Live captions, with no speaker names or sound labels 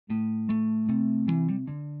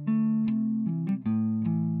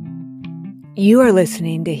You are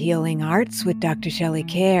listening to Healing Arts with Dr. Shelley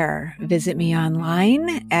Kerr. Visit me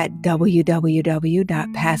online at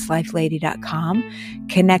www.pastlifelady.com.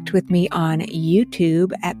 Connect with me on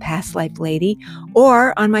YouTube at Past Life Lady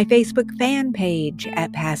or on my Facebook fan page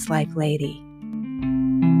at Past Life Lady.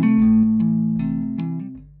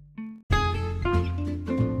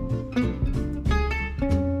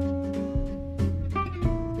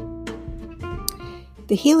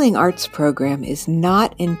 The Healing Arts program is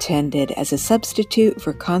not intended as a substitute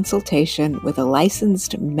for consultation with a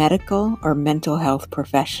licensed medical or mental health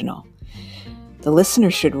professional. The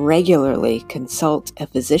listener should regularly consult a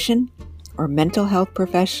physician or mental health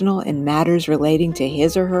professional in matters relating to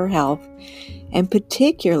his or her health, and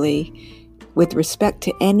particularly with respect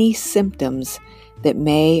to any symptoms that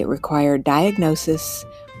may require diagnosis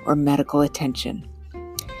or medical attention.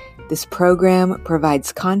 This program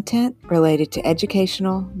provides content related to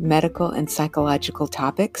educational, medical, and psychological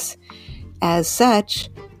topics. As such,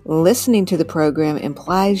 listening to the program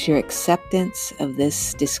implies your acceptance of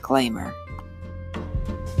this disclaimer.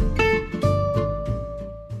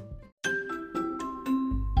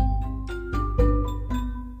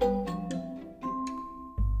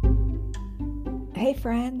 Hey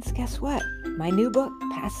friends, guess what? My new book,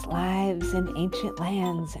 Past Lives in Ancient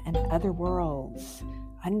Lands and Other Worlds,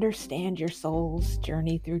 Understand Your Soul's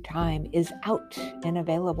Journey Through Time, is out and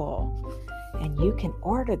available. And you can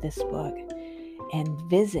order this book and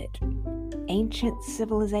visit ancient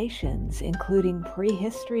civilizations, including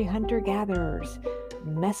prehistory hunter-gatherers,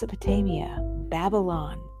 Mesopotamia,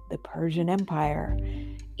 Babylon, the Persian Empire,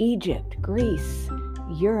 Egypt, Greece,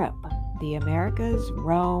 Europe, the Americas,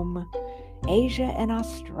 Rome, Asia, and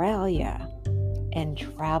Australia, and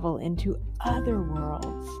travel into other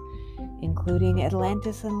worlds, including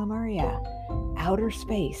Atlantis and Lemuria, outer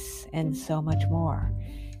space, and so much more.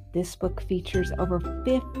 This book features over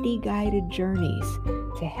 50 guided journeys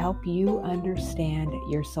to help you understand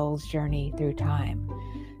your soul's journey through time.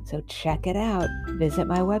 So check it out. Visit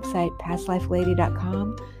my website,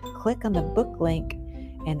 pastlifelady.com, click on the book link,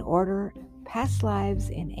 and order Past Lives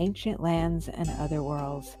in Ancient Lands and Other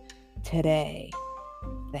Worlds today.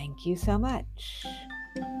 Thank you so much.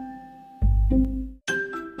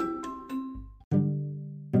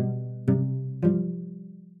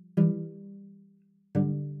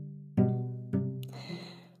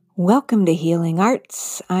 Welcome to Healing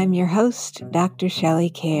Arts. I'm your host, Dr.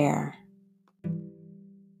 Shelley Kerr.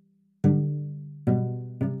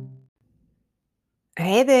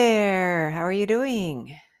 Hey there, how are you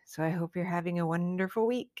doing? So I hope you're having a wonderful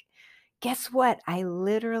week. Guess what? I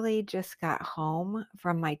literally just got home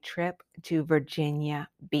from my trip to Virginia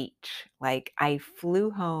Beach. I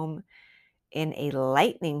flew home in a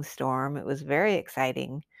lightning storm. It was very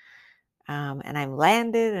exciting. And I'm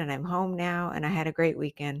landed and I'm home now, and I had a great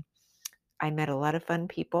weekend. I met a lot of fun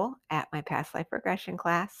people at my past life regression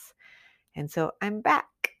class. And so I'm back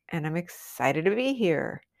and I'm excited to be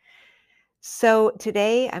here. So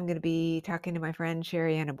today I'm going to be talking to my friend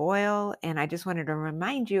Sherianna Boyle. And I just wanted to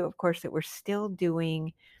remind you, of course, that we're still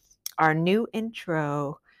doing our new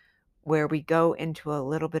intro where we go into a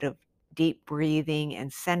little bit of deep breathing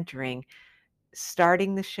and centering,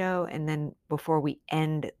 starting the show and then before we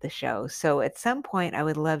end the show. So at some point, I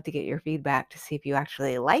would love to get your feedback to see if you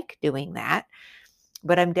actually like doing that.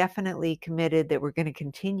 But I'm definitely committed that we're going to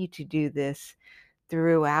continue to do this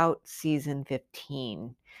throughout season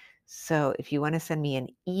 15. So if you want to send me an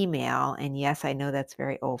email, and yes, I know that's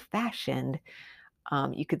very old-fashioned,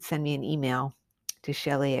 you could send me an email to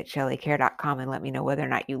shelley@shelleycare.com and let me know whether or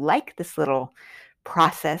not you like this little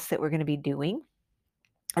process that we're going to be doing.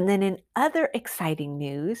 And then in other exciting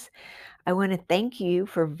news, I want to thank you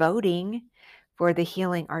for voting for the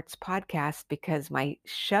Healing Arts podcast, because my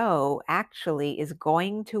show actually is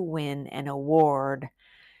going to win an award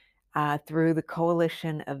through the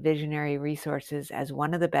Coalition of Visionary Resources as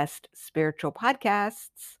one of the best spiritual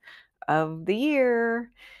podcasts of the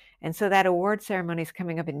year. And so that award ceremony is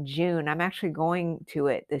coming up in June. I'm actually going to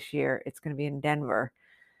it this year. It's going to be in Denver.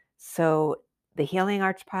 So the Healing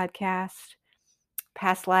Arts podcast,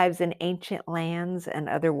 Past Lives in Ancient Lands and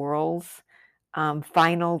Other Worlds,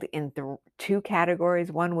 finaled in two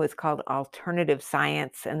categories. One was called Alternative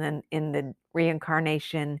Science, and then in the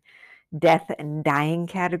Reincarnation, Death and Dying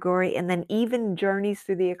category. And then even Journeys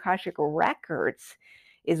Through the Akashic Records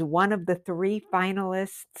is one of the three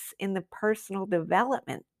finalists in the Personal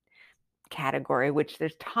Development category, which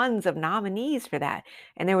there's tons of nominees for that.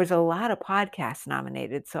 And there was a lot of podcasts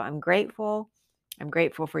nominated. So I'm grateful. I'm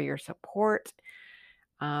grateful for your support.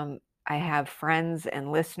 I have friends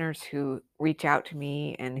and listeners who reach out to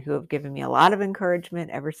me and who have given me a lot of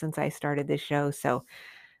encouragement ever since I started this show. So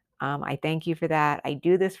I thank you for that. I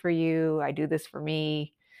do this for you. I do this for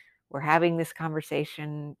me. We're having this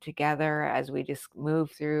conversation together as we just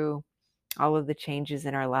move through all of the changes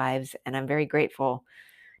in our lives. And I'm very grateful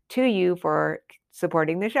to you for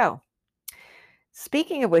supporting the show.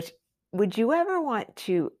 Speaking of which, would you ever want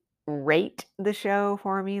to rate the show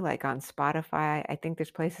for me, like on Spotify? I think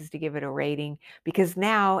there's places to give it a rating because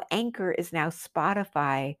now Anchor is now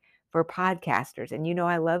Spotify for podcasters. And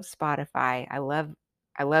I love Spotify. I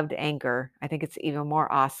loved Anchor. I think it's even more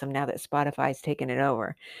awesome now that Spotify's taken it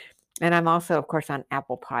over. And I'm also, of course, on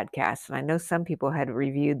Apple Podcasts. And I know some people had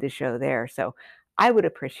reviewed the show there. So I would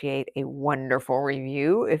appreciate a wonderful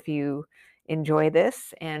review if you enjoy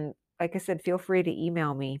this. And like I said, feel free to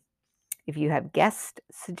email me if you have guest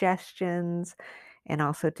suggestions and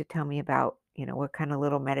also to tell me about, what kind of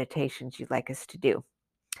little meditations you'd like us to do.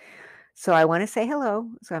 So I want to say hello.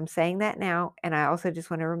 So I'm saying that now. And I also just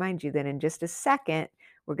want to remind you that in just a second,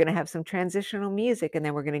 we're going to have some transitional music and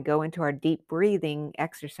then we're going to go into our deep breathing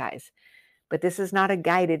exercise. But this is not a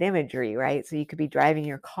guided imagery, right? So you could be driving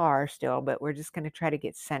your car still, but we're just going to try to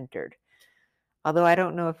get centered. Although I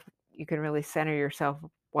don't know if you can really center yourself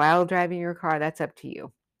while driving your car. That's up to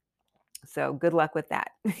you. So good luck with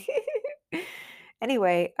that.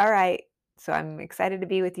 Anyway, all right. So I'm excited to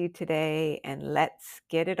be with you today, and let's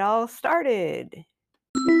get it all started.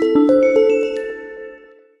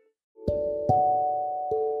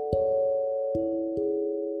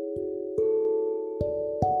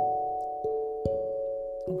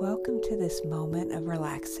 Welcome to this moment of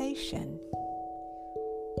relaxation.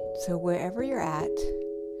 So wherever you're at,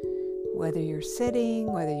 whether you're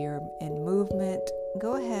sitting, whether you're in movement,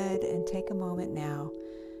 go ahead and take a moment now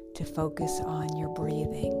to focus on your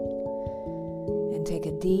breathing. And take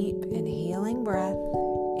a deep and healing breath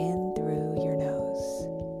in through your nose.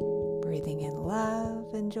 Breathing in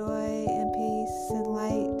love and joy and peace and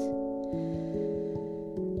light.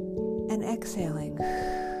 And exhaling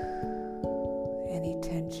any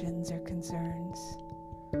tensions or concerns.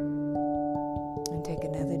 And take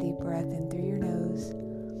another deep breath in through your nose.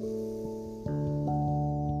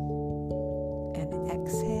 And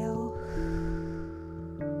exhale.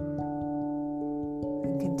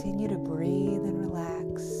 And continue to breathe and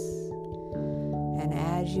relax. And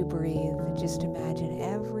as you breathe, just imagine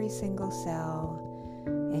every single cell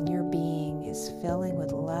in your being is filling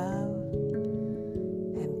with love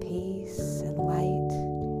and peace and light.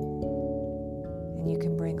 And you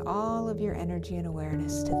can bring all of your energy and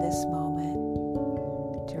awareness to this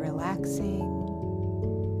moment, to relaxing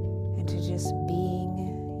and to just being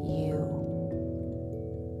you.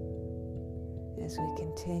 As we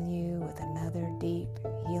continue with another deep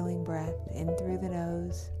healing breath in through the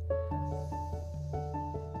nose,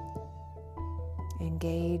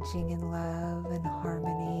 engaging in love and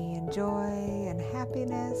harmony and joy and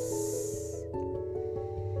happiness,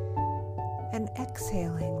 and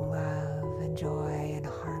exhaling love and joy and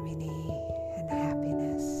harmony and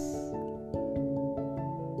happiness.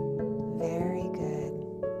 Very good.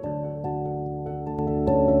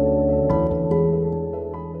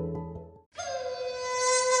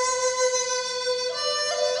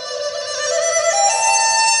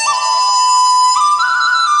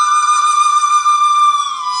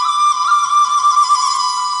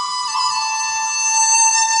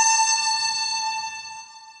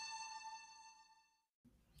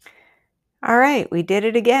 All right, we did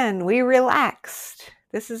it again. We relaxed.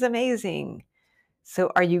 This is amazing.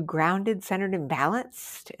 So are you grounded, centered, and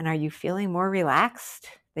balanced? And are you feeling more relaxed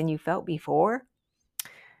than you felt before?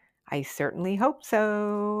 I certainly hope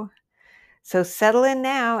so. So settle in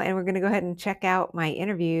now, and we're going to go ahead and check out my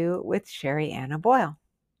interview with Sherianna Boyle.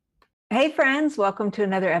 Hey friends, welcome to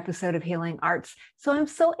another episode of Healing Arts. So I'm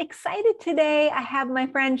so excited today. I have my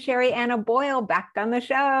friend Sherianna Boyle back on the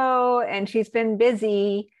show, and she's been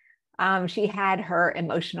busy. She had her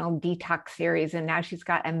emotional detox series, and now she's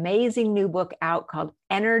got an amazing new book out called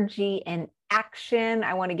Energy and Action.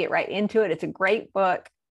 I want to get right into it. It's a great book.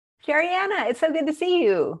 Sherianna, it's so good to see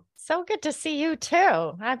you. So good to see you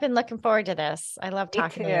too. I've been looking forward to this. I love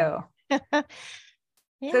talking to you.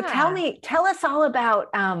 Yeah. So tell us all about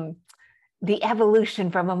the evolution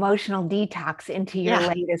from emotional detox into your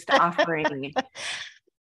latest offering.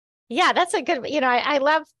 Yeah, that's a good, I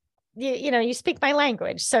love, you speak my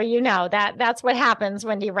language. So, that's what happens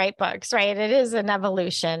when you write books, right? It is an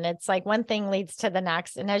evolution. It's like one thing leads to the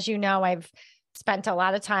next. And as you know, I've spent a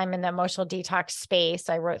lot of time in the emotional detox space.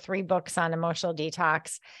 I wrote 3 books on emotional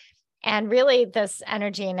detox. And really this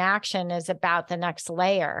energy in action is about the next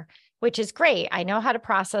layer, which is great. I know how to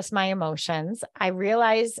process my emotions. I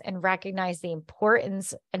realize and recognize the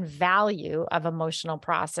importance and value of emotional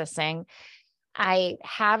processing, I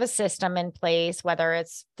have a system in place, whether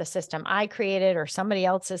it's the system I created or somebody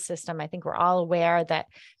else's system. I think we're all aware that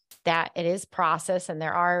it is process, and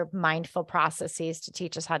there are mindful processes to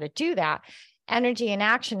teach us how to do that. Energy in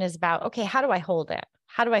action is about, okay, how do I hold it?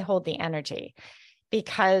 How do I hold the energy?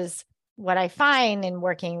 Because what I find in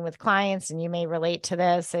working with clients, and you may relate to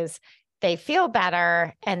this, is they feel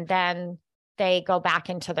better and then they go back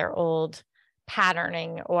into their old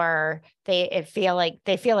patterning, or they feel like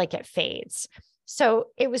it fades. So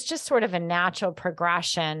it was just sort of a natural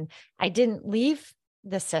progression. I didn't leave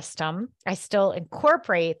the system. I still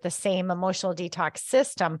incorporate the same emotional detox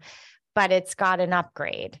system, but it's got an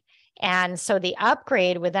upgrade. And so the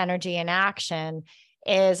upgrade with energy in action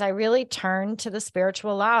is I really turn to the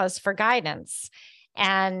spiritual laws for guidance.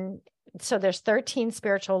 And so there's 13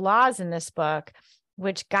 spiritual laws in this book,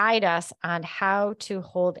 which guide us on how to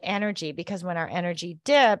hold energy, because when our energy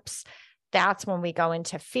dips, that's when we go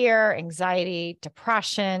into fear, anxiety,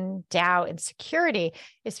 depression, doubt, insecurity.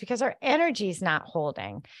 It's because our energy is not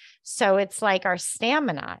holding. So it's like our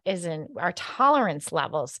stamina isn't, our tolerance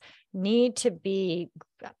levels need to be,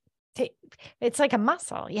 it's like a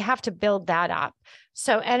muscle. You have to build that up.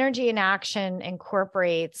 So energy in action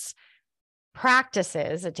incorporates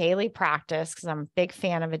practices, a daily practice, because I'm a big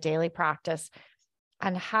fan of a daily practice,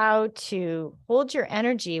 on how to hold your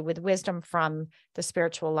energy with wisdom from the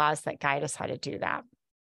spiritual laws that guide us how to do that.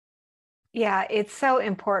 Yeah, it's so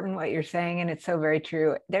important what you're saying, and it's so very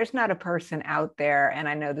true. There's not a person out there, and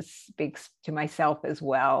I know this speaks to myself as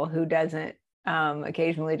well, who doesn't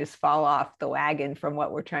occasionally just fall off the wagon from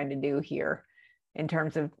what we're trying to do here in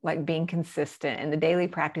terms of like being consistent. And the daily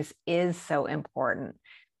practice is so important.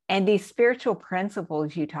 And these spiritual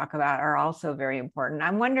principles you talk about are also very important.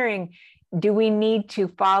 I'm wondering, do we need to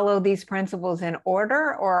follow these principles in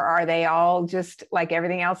order, or are they all just like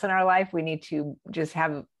everything else in our life? We need to just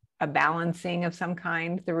have a balancing of some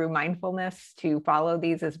kind through mindfulness to follow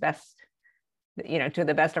these as best, to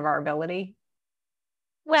the best of our ability.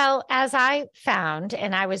 Well, as I found,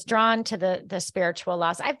 and I was drawn to the spiritual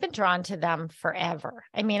laws, I've been drawn to them forever.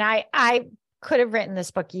 I mean, I could have written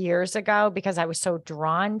this book years ago because I was so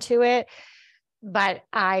drawn to it. But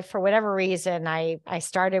for whatever reason, I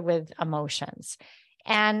started with emotions.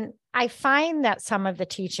 And I find that some of the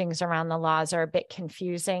teachings around the laws are a bit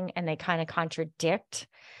confusing and they kind of contradict.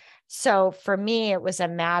 So for me, it was a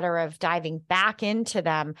matter of diving back into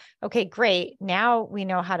them. Okay, great. Now we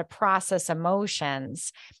know how to process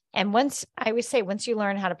emotions. And I always say, once you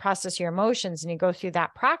learn how to process your emotions and you go through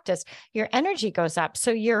that practice, your energy goes up.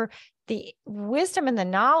 So the wisdom and the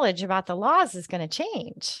knowledge about the laws is going to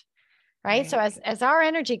change. Right. So as our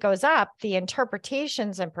energy goes up, the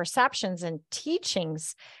interpretations and perceptions and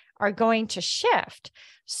teachings are going to shift.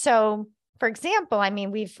 So, for example, I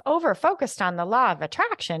mean, we've over focused on the law of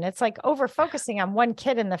attraction. It's like over focusing on one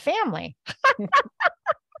kid in the family.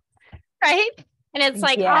 Right. And it's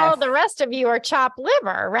like all Yes. the rest of you are chopped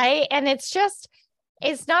liver. Right. And it's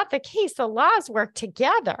not the case. The laws work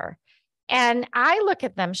together. And I look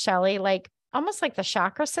at them, Shelley, like almost like the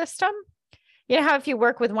chakra system. You know how if you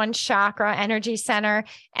work with one chakra energy center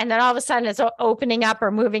and then all of a sudden it's opening up or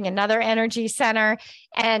moving another energy center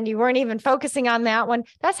and you weren't even focusing on that one,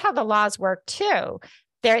 that's how the laws work too.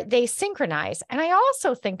 They synchronize. And I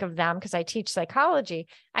also think of them, because I teach psychology,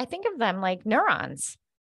 I think of them like neurons,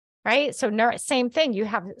 right? So same thing. You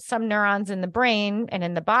have some neurons in the brain and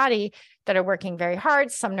in the body that are working very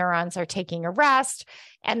hard. Some neurons are taking a rest,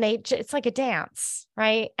 and it's like a dance,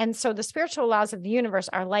 right? And so the spiritual laws of the universe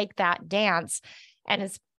are like that dance, and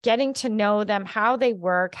it's getting to know them, how they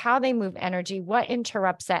work, how they move energy, what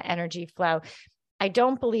interrupts that energy flow. I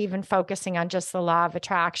don't believe in focusing on just the law of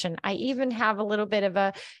attraction. I even have a little bit of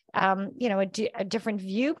a different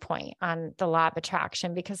viewpoint on the law of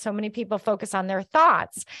attraction, because so many people focus on their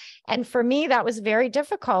thoughts. And for me, that was very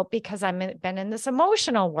difficult because I've been in this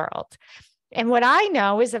emotional world. And what I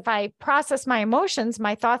know is if I process my emotions,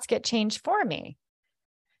 my thoughts get changed for me.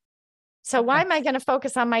 So why am I going to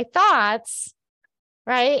focus on my thoughts,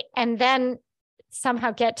 right? And then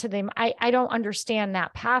somehow get to them. I don't understand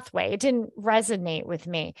that pathway. It didn't resonate with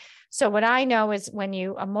me. So what I know is when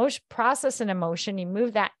you process an emotion, you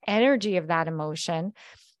move that energy of that emotion,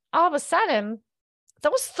 all of a sudden,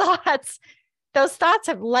 those thoughts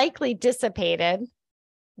have likely dissipated.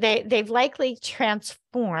 They've likely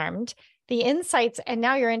transformed the insights, and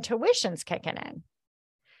now your intuition's kicking in.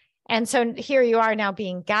 And so here you are now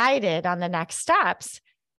being guided on the next steps.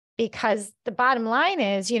 Because the bottom line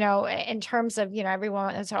is, in terms of,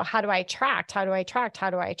 everyone, so how do I attract? How do I attract?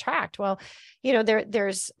 How do I attract? Well,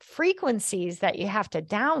 there's frequencies that you have to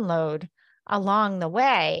download along the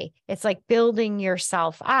way. It's like building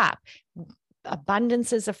yourself up.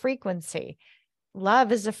 abundance is a frequency.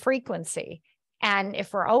 Love is a frequency. And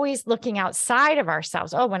if we're always looking outside of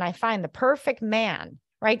ourselves, oh, when I find the perfect man,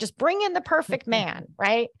 right? Just bring in the perfect man,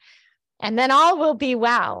 right? And then all will be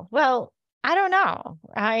well. Well, I don't know.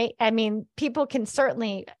 I mean, people can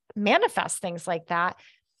certainly manifest things like that,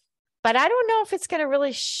 but I don't know if it's going to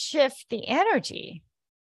really shift the energy.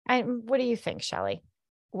 What do you think, Shelley?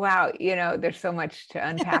 Wow, there's so much to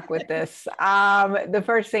unpack with this. The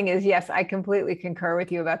first thing is, yes, I completely concur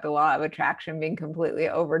with you about the law of attraction being completely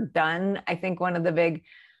overdone. I think one of the big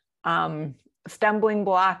stumbling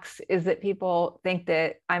blocks is that people think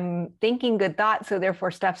that I'm thinking good thoughts, so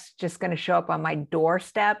therefore stuff's just going to show up on my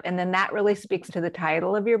doorstep. And then that really speaks to the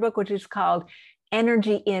title of your book, which is called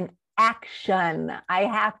Energy in Action. I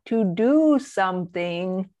have to do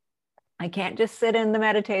something. I can't just sit in the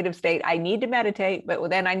meditative state. I need to meditate, but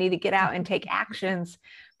then I need to get out and take actions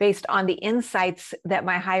based on the insights that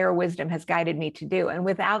my higher wisdom has guided me to do. And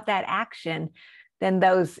without that action, then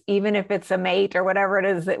those, even if it's a mate or whatever it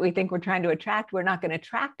is that we think we're trying to attract, we're not going to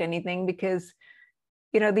attract anything because,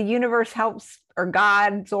 the universe helps, or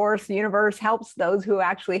God, source, the universe helps those who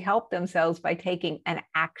actually help themselves by taking an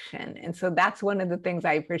action. And so that's one of the things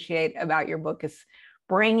I appreciate about your book is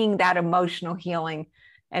bringing that emotional healing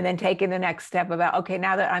and then taking the next step about, okay,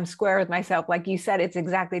 now that I'm square with myself, like you said, it's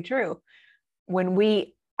exactly true. When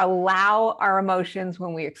we allow our emotions,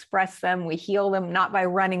 when we express them, we heal them, not by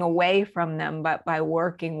running away from them, but by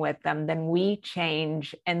working with them, then we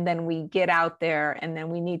change, and then we get out there, and then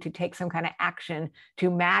we need to take some kind of action to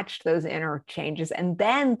match those inner changes. And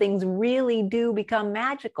then things really do become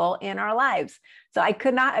magical in our lives. So I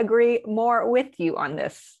could not agree more with you on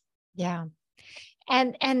this. Yeah.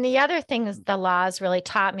 And the other thing is the laws really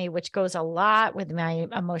taught me, which goes a lot with my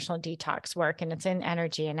emotional detox work, and it's in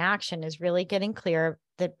Energy in Action, is really getting clear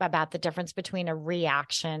about the difference between a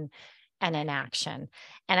reaction and an action.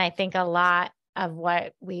 And I think a lot of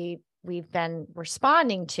what we've been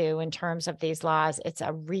responding to in terms of these laws, it's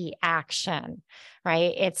a reaction,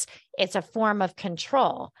 right? It's a form of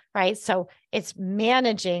control, right? So it's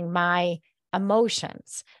managing my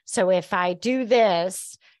emotions. So if I do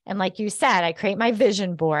this, and like you said, I create my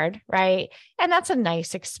vision board, right? And that's a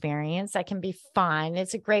nice experience. That can be fun.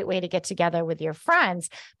 It's a great way to get together with your friends.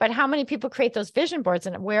 But how many people create those vision boards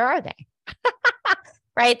and where are they?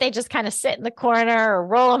 Right? They just kind of sit in the corner or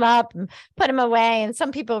roll them up and put them away. And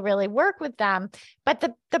some people really work with them. But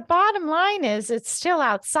the bottom line is it's still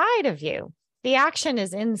outside of you. The action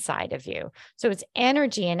is inside of you. So it's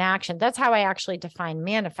energy in action. That's how I actually define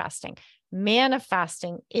manifesting.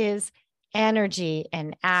 Manifesting is energy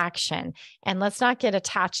and action. And let's not get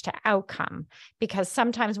attached to outcome, because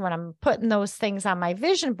sometimes when I'm putting those things on my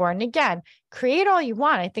vision board, and again, create all you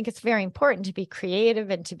want. I think it's very important to be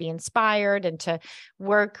creative and to be inspired and to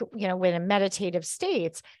work, with meditative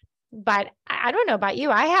states. But I don't know about you.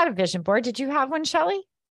 I had a vision board. Did you have one, Shelley?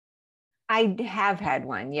 I have had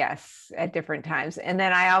one, yes, at different times. And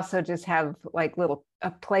then I also just have like a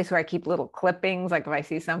place where I keep little clippings, like if I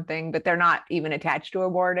see something, but they're not even attached to a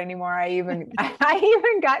board anymore. I even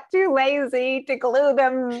got too lazy to glue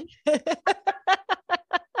them.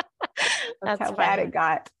 That's how bad it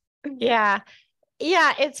got. Yeah.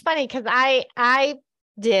 Yeah. It's funny because I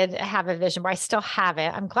did have a vision board. I still have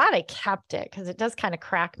it. I'm glad I kept it because it does kind of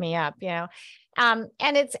crack me up, and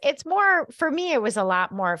it's more, for me, it was a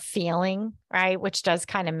lot more feeling, right? Which does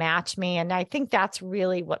kind of match me. And I think that's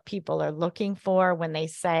really what people are looking for when they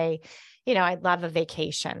say, I'd love a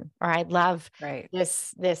vacation, or I'd love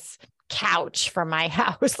this couch for my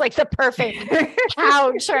house, like the perfect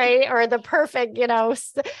couch, right? Or the perfect,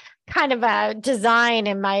 kind of a design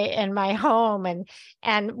in my home.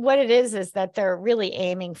 And what it is that they're really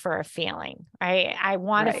aiming for a feeling, right? I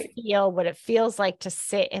want to feel what it feels like to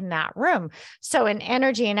sit in that room. So in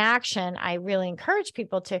Energy in Action, I really encourage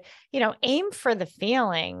people to, aim for the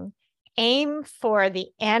feeling, aim for the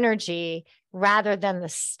energy rather than the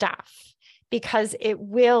stuff, because it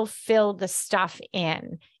will fill the stuff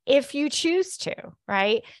in if you choose to,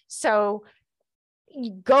 right? So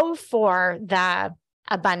you go for the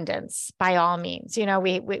abundance by all means.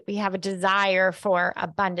 We have a desire for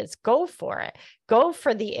abundance. Go for it. Go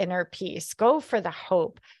for the inner peace. Go for the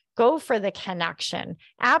hope. Go for the connection.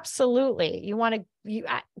 Absolutely. You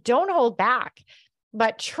don't hold back,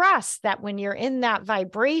 but trust that when you're in that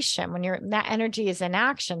vibration, that energy is in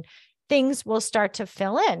action, things will start to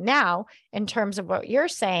fill in. Now, in terms of what you're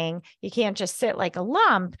saying, you can't just sit like a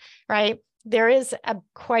lump, right? There is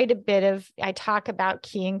quite a bit of, I talk about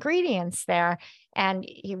key ingredients there, and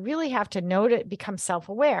you really have to become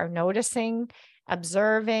self-aware, noticing,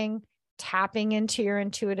 observing, tapping into your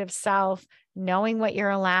intuitive self, knowing what you're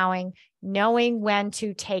allowing, knowing when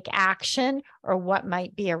to take action or what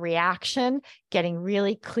might be a reaction, getting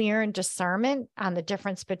really clear and discernment on the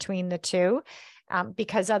difference between the two.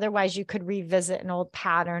 Because otherwise you could revisit an old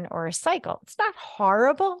pattern or a cycle. It's not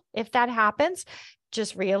horrible if that happens.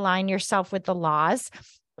 Just realign yourself with the laws.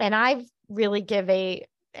 And I really give a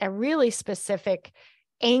really specific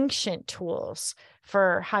ancient tools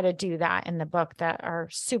for how to do that in the book that are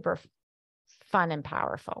super fun and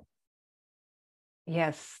powerful.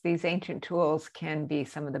 Yes, these ancient tools can be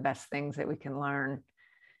some of the best things that we can learn.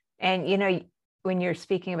 And, you know, when you're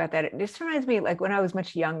speaking about that, it just reminds me, like when I was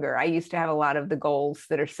much younger, I used to have a lot of the goals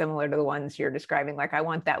that are similar to the ones you're describing. Like, I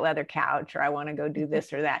want that leather couch, or I want to go do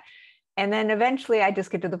this or that. And then eventually I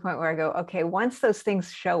just get to the point where I go, okay, once those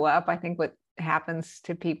things show up, I think what happens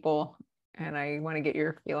to people, and I want to get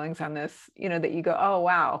your feelings on this, you know, that you go, oh,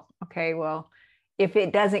 wow, okay, well, if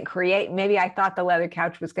it doesn't create, maybe I thought the leather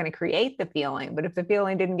couch was going to create the feeling, but if the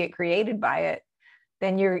feeling didn't get created by it,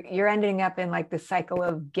 then you're ending up in like the cycle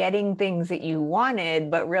of getting things that you wanted,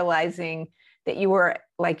 but realizing that you were,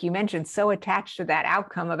 like you mentioned, so attached to that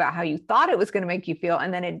outcome about how you thought it was going to make you feel,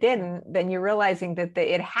 and then it didn't. Then you're realizing that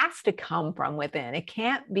it has to come from within. It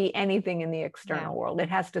can't be anything in the external world. It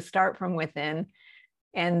has to start from within.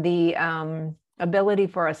 And the ability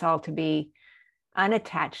for us all to be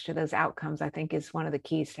unattached to those outcomes, I think, is one of the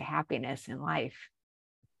keys to happiness in life.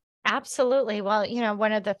 Absolutely. Well, you know,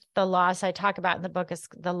 one of the laws I talk about in the book is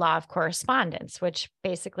the law of correspondence, which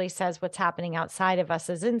basically says what's happening outside of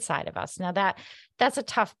us is inside of us. Now that's a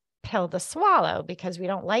tough pill to swallow, because we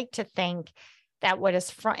don't like to think that what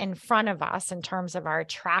is in front of us in terms of our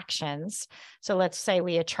attractions. So let's say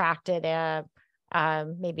we attracted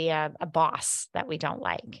maybe a boss that we don't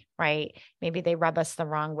like, right? Maybe they rub us the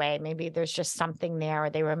wrong way. Maybe there's just something there, or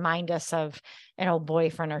they remind us of an old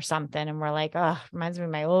boyfriend or something. And we're like, oh, reminds me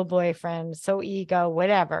of my old boyfriend, so ego,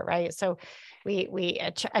 whatever, right? So we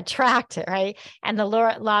attract it, right? And the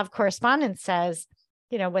law of correspondence says,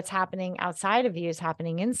 you know, what's happening outside of you is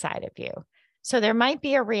happening inside of you. So there might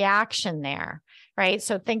be a reaction there, right?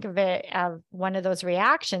 So think of it of one of those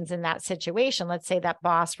reactions in that situation. Let's say that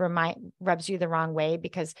boss rubs you the wrong way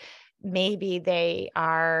because maybe they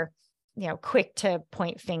are, you know, quick to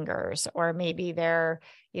point fingers, or maybe they're,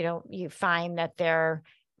 you know, you find that they're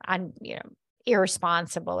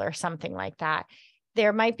irresponsible or something like that.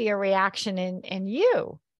 There might be a reaction in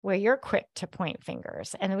you where you're quick to point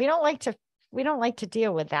fingers, and we don't like to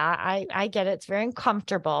deal with that. I get it. It's very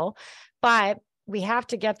uncomfortable, but we have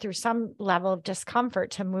to get through some level of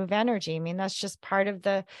discomfort to move energy. I mean, that's just part of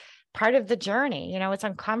the journey. You know, it's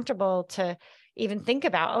uncomfortable to even think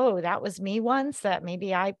about, oh, that was me once, that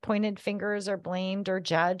maybe I pointed fingers or blamed or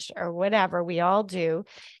judged or whatever. We all do.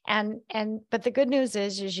 But the good news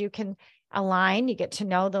is you can align, you get to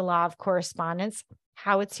know the law of correspondence,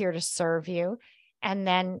 how it's here to serve you. And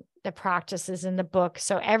then the practices in the book.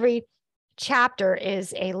 So every chapter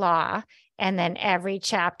is a law, and then every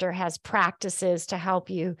chapter has practices to help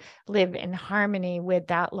you live in harmony with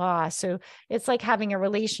that law. So it's like having a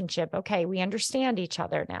relationship. Okay, we understand each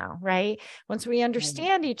other now, right? Once we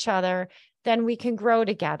understand each other, then we can grow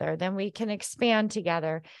together, then we can expand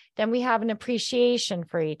together, then we have an appreciation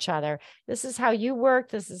for each other. This is how you work,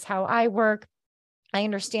 this is how I work. I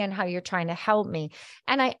understand how you're trying to help me.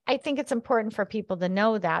 And I think it's important for people to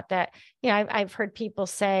know that, you know, I've heard people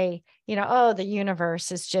say, you know, oh, the universe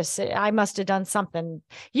is just, I must have done something,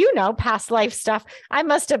 you know, past life stuff. I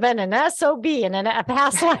must have been an SOB in a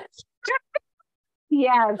past life.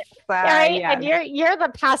 Yes. Right. Yeah. And you're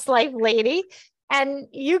the past life lady, and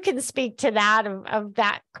you can speak to that of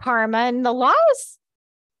that karma and the laws.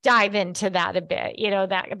 Dive into that a bit, you know,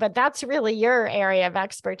 but that's really your area of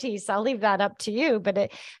expertise. I'll leave that up to you, but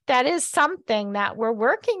that is something that we're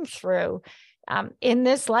working through in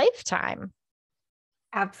this lifetime.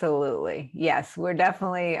 Absolutely. Yes, we're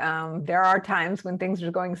definitely, there are times when things are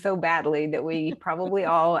going so badly that we probably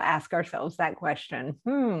all ask ourselves that question,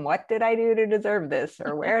 what did I do to deserve this?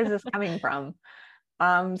 Or where is this coming from?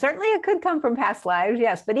 Certainly it could come from past lives,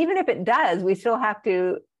 yes, but even if it does, we still have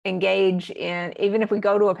to engage in, even if we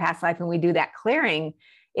go to a past life and we do that clearing,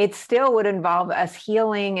 it still would involve us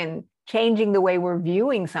healing and changing the way we're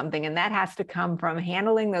viewing something. And that has to come from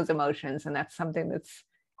handling those emotions. And that's something that's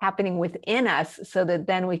happening within us, so that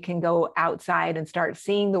then we can go outside and start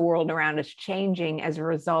seeing the world around us changing as a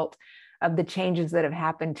result of the changes that have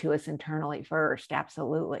happened to us internally first.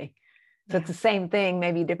 Absolutely. So it's the same thing,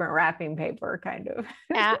 maybe different wrapping paper, kind of.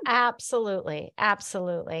 Absolutely.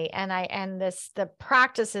 Absolutely. And the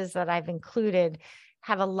practices that I've included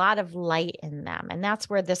have a lot of light in them. And that's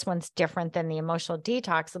where this one's different than the emotional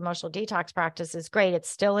detox. The emotional detox practice is great. It's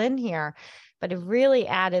still in here, but it really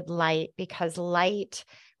added light, because light,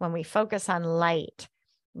 when we focus on light,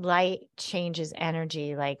 light changes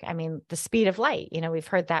energy. Like, I mean, the speed of light, we've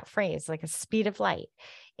heard that phrase, like a speed of light.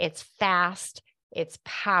 It's fast, it's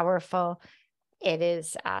powerful. It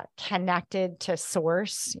is connected to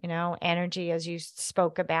source, energy, as you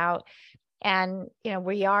spoke about. And,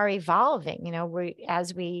 we are evolving,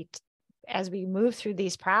 as we move through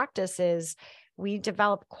these practices, we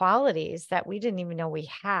develop qualities that we didn't even know we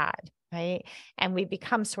had. Right. And we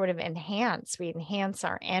become sort of enhanced. We enhance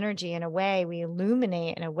our energy in a way, we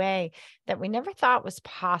illuminate in a way that we never thought was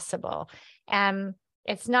possible. And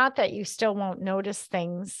it's not that you still won't notice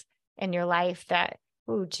things in your life that,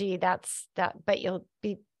 oh, gee, that's that, but it'll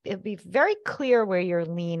be very clear where you're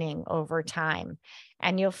leaning over time,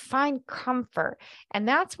 and you'll find comfort. And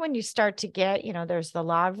that's when you start to get, there's the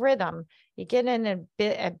law of rhythm. You get in a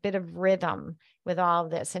bit of rhythm with all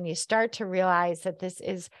of this, and you start to realize that this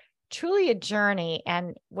is truly a journey.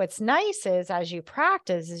 And what's nice is, as you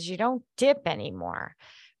practice, is you don't dip anymore,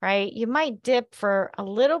 right? You might dip for a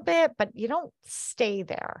little bit, but you don't stay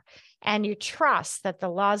there. And you trust that the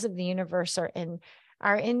laws of the universe are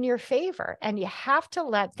in your favor, and you have to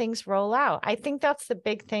let things roll out. I think that's the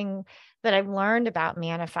big thing that I've learned about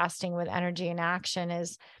manifesting with energy and action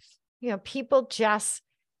is, people just,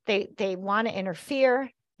 they want to interfere.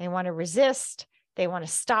 They want to resist. They want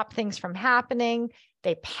to stop things from happening.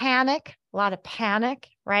 They panic, a lot of panic,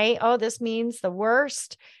 right? Oh, this means the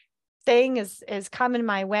worst thing is coming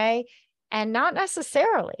my way. And not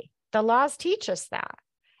necessarily. The laws teach us that.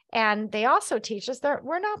 And they also teach us that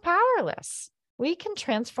we're not powerless. We can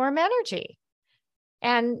transform energy.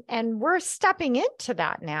 And we're stepping into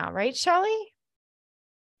that now, right, Shelley?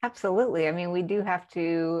 Absolutely. I mean, we do have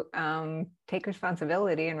to take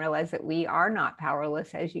responsibility and realize that we are not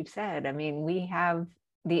powerless, as you've said. I mean, we have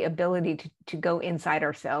the ability to go inside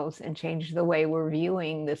ourselves and change the way we're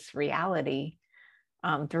viewing this reality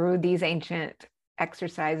through these ancient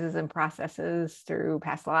exercises and processes, through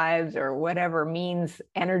past lives or whatever means,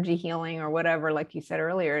 energy healing or whatever. Like you said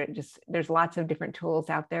earlier, there's lots of different tools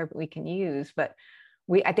out there that we can use. But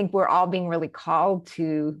I think we're all being really called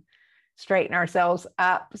to straighten ourselves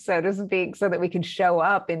up, so to speak, so that we can show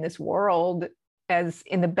up in this world as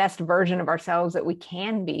in the best version of ourselves that we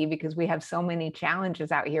can be, because we have so many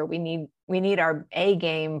challenges out here. We need our A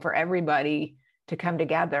game for everybody to come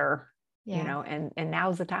together, Yeah. And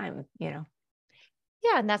now's the time. Yeah.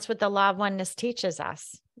 And that's what the law of oneness teaches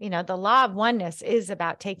us. The law of oneness is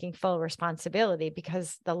about taking full responsibility,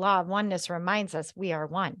 because the law of oneness reminds us we are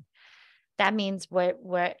one. That means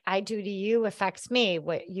what I do to you affects me.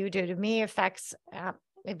 What you do to me affects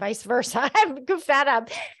vice versa. I've goofed that up.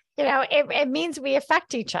 It means we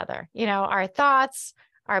affect each other, our thoughts,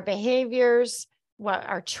 our behaviors,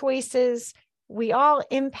 our choices, we all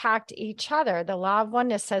impact each other. The law of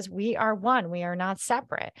oneness says we are one, we are not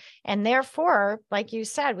separate. And therefore, like you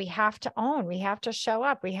said, we have to own, we have to show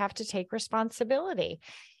up, we have to take responsibility.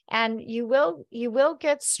 And you will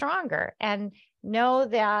get stronger. And know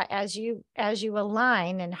that as you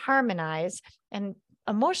align and harmonize, and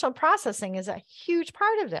emotional processing is a huge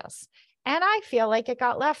part of this. And I feel like it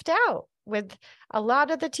got left out with a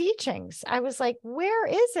lot of the teachings. I was like, where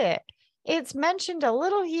is it? It's mentioned a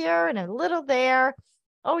little here and a little there.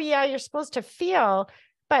 Oh yeah, you're supposed to feel,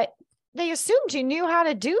 but they assumed you knew how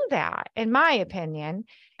to do that, in my opinion.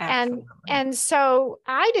 Absolutely. And so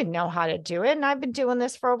I didn't know how to do it. And I've been doing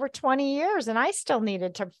this for over 20 years, and I still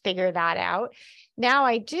needed to figure that out. Now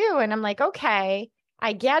I do. And I'm like, okay,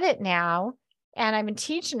 I get it now. And I've been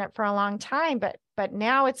teaching it for a long time, but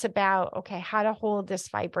now it's about, okay, how to hold this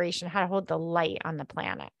vibration, how to hold the light on the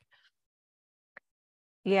planet.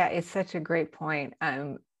 Yeah, it's such a great point.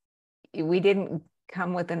 We didn't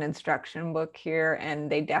come with an instruction book here,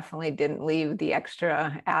 and they definitely didn't leave the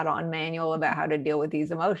extra add-on manual about how to deal with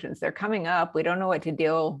these emotions. They're coming up. We don't know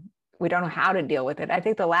we don't know how to deal with it. I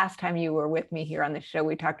think the last time you were with me here on the show,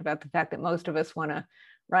 we talked about the fact that most of us want to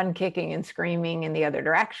run kicking and screaming in the other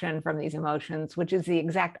direction from these emotions, which is the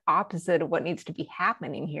exact opposite of what needs to be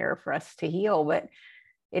happening here for us to heal. But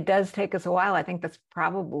it does take us a while. I think that's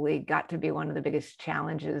probably got to be one of the biggest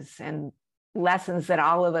challenges and lessons that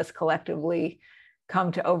all of us collectively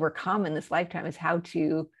come to overcome in this lifetime, is how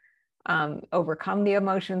to overcome the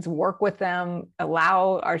emotions, work with them,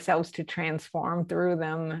 allow ourselves to transform through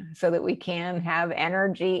them so that we can have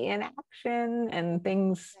energy in action and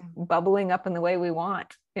things bubbling up in the way we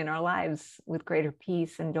want in our lives with greater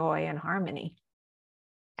peace and joy and harmony.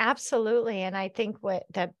 Absolutely. And I think what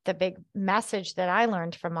the big message that I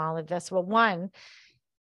learned from all of this, well, one,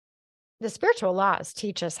 the spiritual laws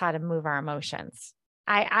teach us how to move our emotions.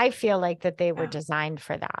 I feel like that they were Yeah. designed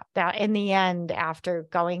for that. That in the end, after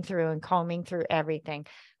going through and combing through everything,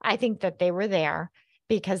 I think that they were there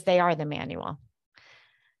because they are the manual,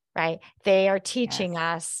 right? They are teaching Yes.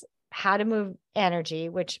 us how to move energy,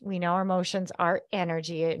 which we know our emotions are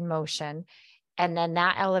energy in motion. And then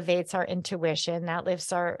that elevates our intuition, that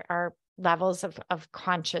lifts our levels of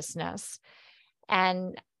consciousness.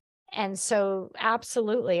 And so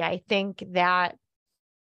absolutely, I think that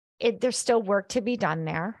there's still work to be done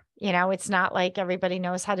there. It's not like everybody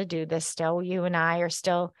knows how to do this still. You and I are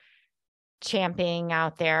still championing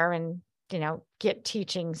out there and, get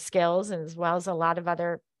teaching skills, and as well as a lot of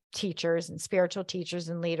other teachers and spiritual teachers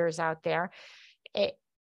and leaders out there.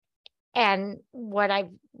 And what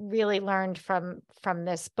I've really learned from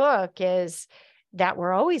this book is that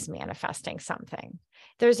we're always manifesting something.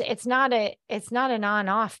 It's not an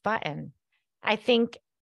on-off button. I think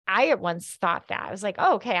I at once thought that. I was like,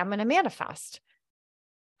 oh, okay, I'm going to manifest.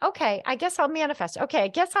 Okay, I guess I'll manifest. Okay, I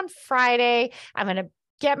guess on Friday, I'm going to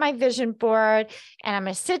get my vision board and I'm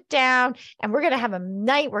going to sit down and we're going to have a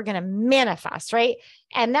night. We're going to manifest, right?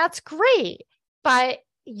 And that's great. But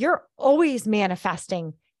you're always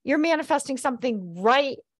manifesting. You're manifesting something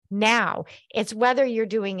right now. It's whether you're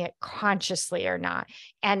doing it consciously or not.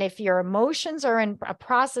 And if your emotions are in a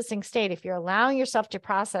processing state, if you're allowing yourself to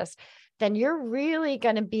process, then you're really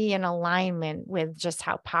going to be in alignment with just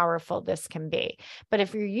how powerful this can be. But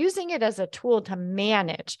if you're using it as a tool to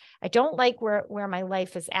manage, I don't like where my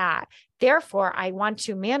life is at. Therefore, I want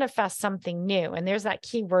to manifest something new. And there's that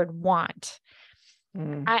keyword want.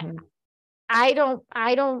 Mm-hmm. I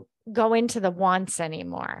don't go into the wants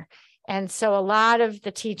anymore. And so a lot of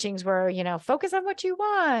the teachings were, focus on what you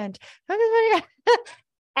want.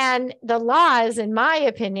 And the laws, in my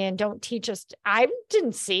opinion, don't teach us. I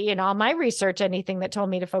didn't see in all my research anything that told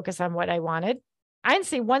me to focus on what I wanted. I didn't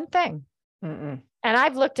see one thing. Mm-mm. And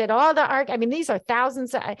I've looked at all the art. I mean, these are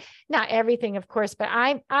thousands, not everything, of course, but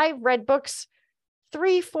I've read books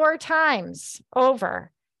 3-4 times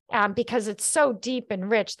over because it's so deep and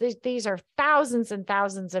rich. These are thousands and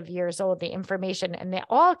thousands of years old, the information, and they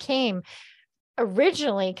all came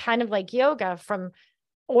originally kind of like yoga from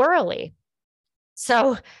orally.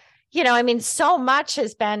 So, so much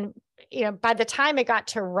has been, by the time it got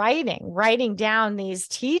to writing down these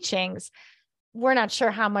teachings, we're not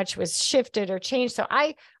sure how much was shifted or changed. So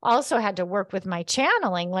I also had to work with my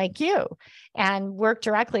channeling like you and work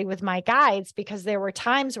directly with my guides, because there were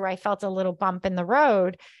times where I felt a little bump in the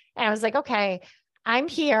road and I was like, okay, I'm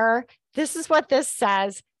here. This is what this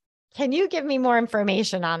says. Can you give me more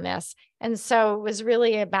information on this? And so it was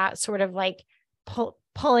really about sort of like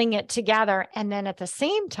pulling it together. And then at the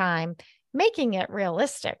same time, making it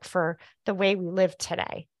realistic for the way we live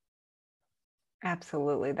today.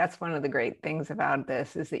 Absolutely. That's one of the great things about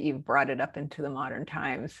this, is that you've brought it up into the modern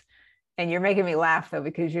times. And you're making me laugh though,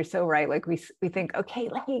 because you're so right. Like we think, okay,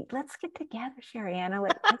 let's get together, Sherianna.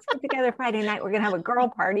 Let's get together Friday night. We're going to have a girl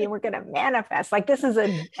party and we're going to manifest. Like this is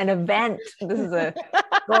an event. This is a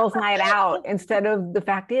girls' night out, instead of the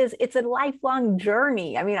fact is it's a lifelong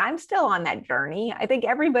journey. I mean, I'm still on that journey. I think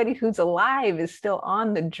everybody who's alive is still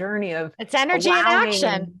on the journey of it's energy in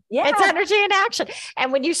action. Yeah. It's energy in action.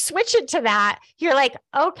 And when you switch it to that, you're like,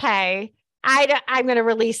 okay, I'm going to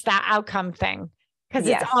release that outcome thing, because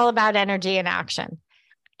Yes. it's all about energy in action.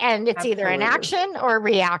 And it's either an Absolutely. action or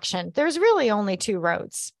reaction. There's really only two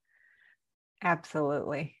roads.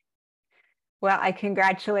 Absolutely. Well, I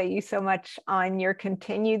congratulate you so much on your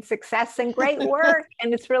continued success and great work.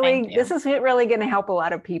 And it's really, this is really going to help a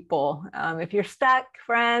lot of people. If you're stuck,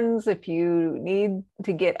 friends, if you need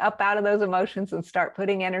to get up out of those emotions and start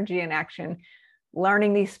putting energy in action,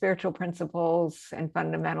 learning these spiritual principles and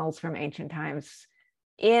fundamentals from ancient times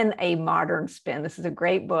in a modern spin. This is a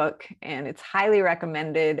great book and it's highly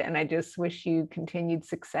recommended. And I just wish you continued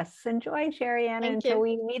success and joy, Sherianna, until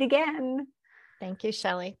we meet again. Thank you,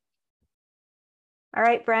 Shelley. All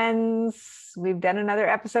right, friends, we've done another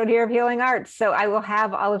episode here of Healing Arts. So I will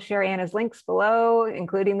have all of Sherianna's links below,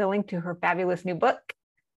 including the link to her fabulous new book.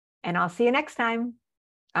 And I'll see you next time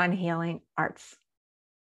on Healing Arts.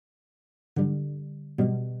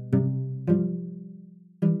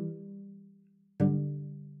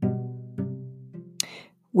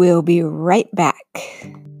 We'll be right back.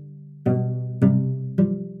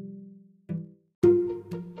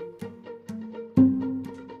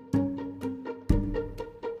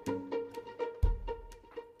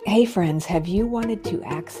 Hey friends, have you wanted to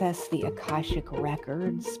access the Akashic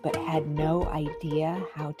Records but had no idea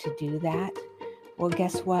how to do that? Well,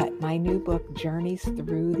 guess what? My new book, Journeys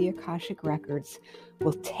Through the Akashic Records,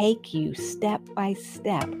 will take you step by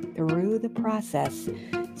step through the process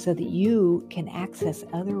so that you can access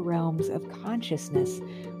other realms of consciousness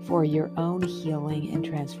for your own healing and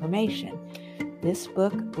transformation. This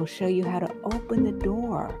book will show you how to open the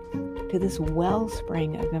door to this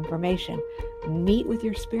wellspring of information, meet with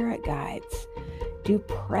your spirit guides, do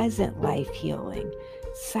present life healing,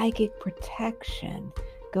 psychic protection,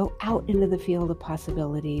 go out into the field of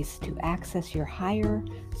possibilities to access your higher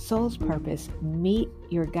soul's purpose, meet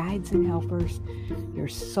your guides and helpers, your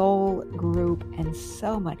soul group, and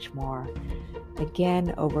so much more.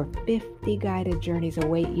 Again, over 50 guided journeys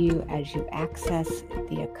await you as you access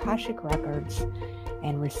the Akashic Records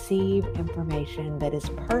and receive information that is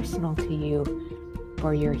personal to you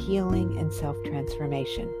for your healing and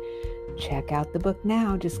self-transformation. Check out the book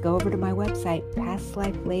now. Just go over to my website,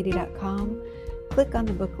 pastlifelady.com, click on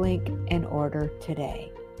the book link, and order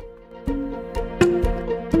today.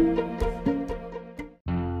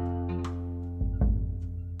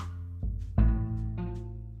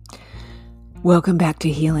 Welcome back to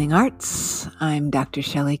Healing Arts. I'm Dr.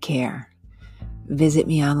 Shelley Kerr. Visit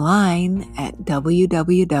me online at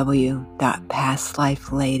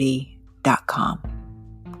www.pastlifelady.com.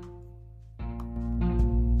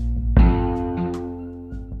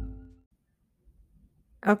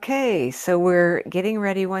 Okay, so we're getting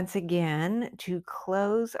ready once again to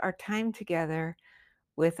close our time together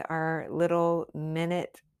with our little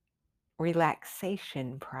minute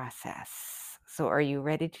relaxation process. So are you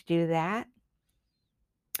ready to do that?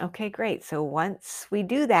 Okay, great. So once we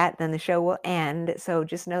do that, then the show will end. So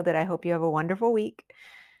just know that I hope you have a wonderful week.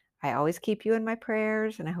 I always keep you in my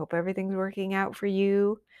prayers, and I hope everything's working out for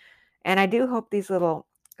you. And I do hope these little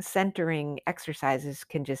centering exercises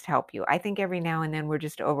can just help you. I think every now and then we're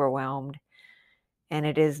just overwhelmed, and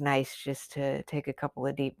it is nice just to take a couple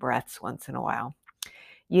of deep breaths once in a while.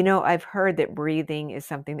 You know, I've heard that breathing is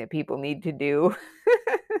something that people need to do.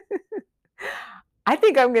 I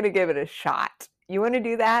think I'm going to give it a shot. You want to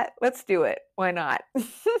do that? Let's do it. Why not?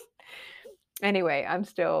 Anyway, I'm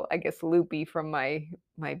still, I guess, loopy from my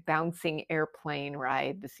bouncing airplane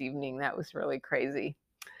ride this evening. That was really crazy.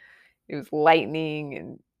 It was lightning,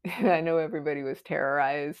 and I know everybody was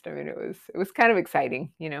terrorized. I mean, it was kind of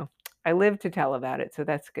exciting, you know. I live to tell about it, so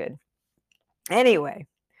that's good. Anyway,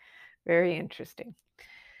 very interesting.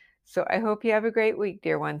 So I hope you have a great week,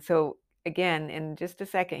 dear one. So again, in just a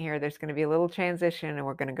second here, there's going to be a little transition, and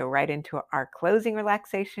we're going to go right into our closing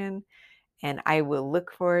relaxation. And I will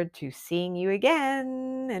look forward to seeing you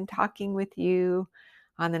again and talking with you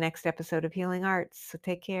on the next episode of Healing Arts. So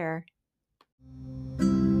take care.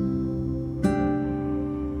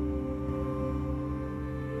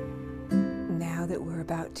 Now that we're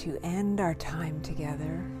about to end our time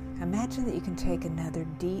together, imagine that you can take another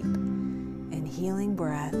deep and healing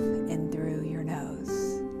breath in through your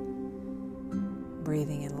nose.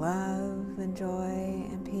 Breathing in love and joy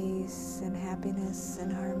and peace and happiness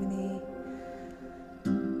and harmony.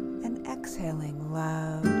 And exhaling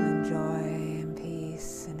love and joy and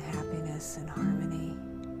peace and happiness and harmony.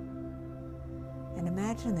 And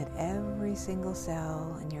imagine that every single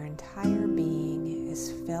cell in your entire being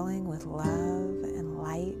is filling with love and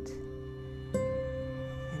light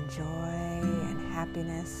and joy and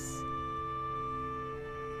happiness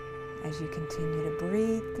as you continue to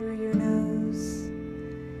breathe through your nose,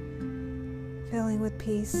 filling with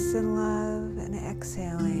peace and love, and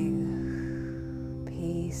exhaling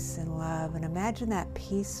peace and love. And imagine that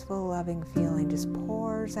peaceful, loving feeling just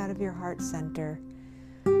pours out of your heart center,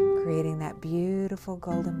 creating that beautiful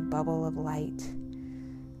golden bubble of light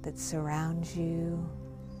that surrounds you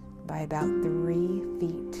by about 3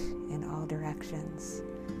 feet in all directions.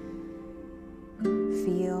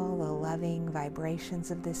 Feel the loving vibrations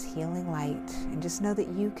of this healing light, and just know that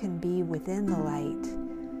you can be within the light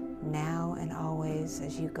now and always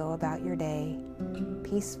as you go about your day,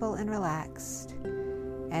 peaceful and relaxed,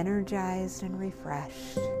 energized and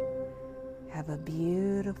refreshed. Have a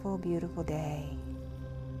beautiful, beautiful day.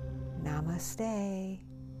 Namaste.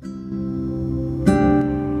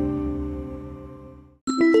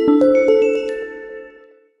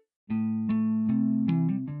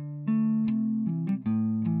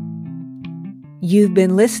 You've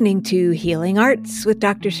been listening to Healing Arts with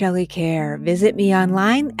Dr. Shelley Kerr. Visit me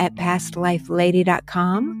online at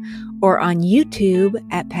pastlifelady.com or on YouTube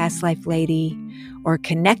at Past Life Lady, or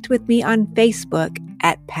connect with me on Facebook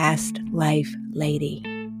at Past Life Lady.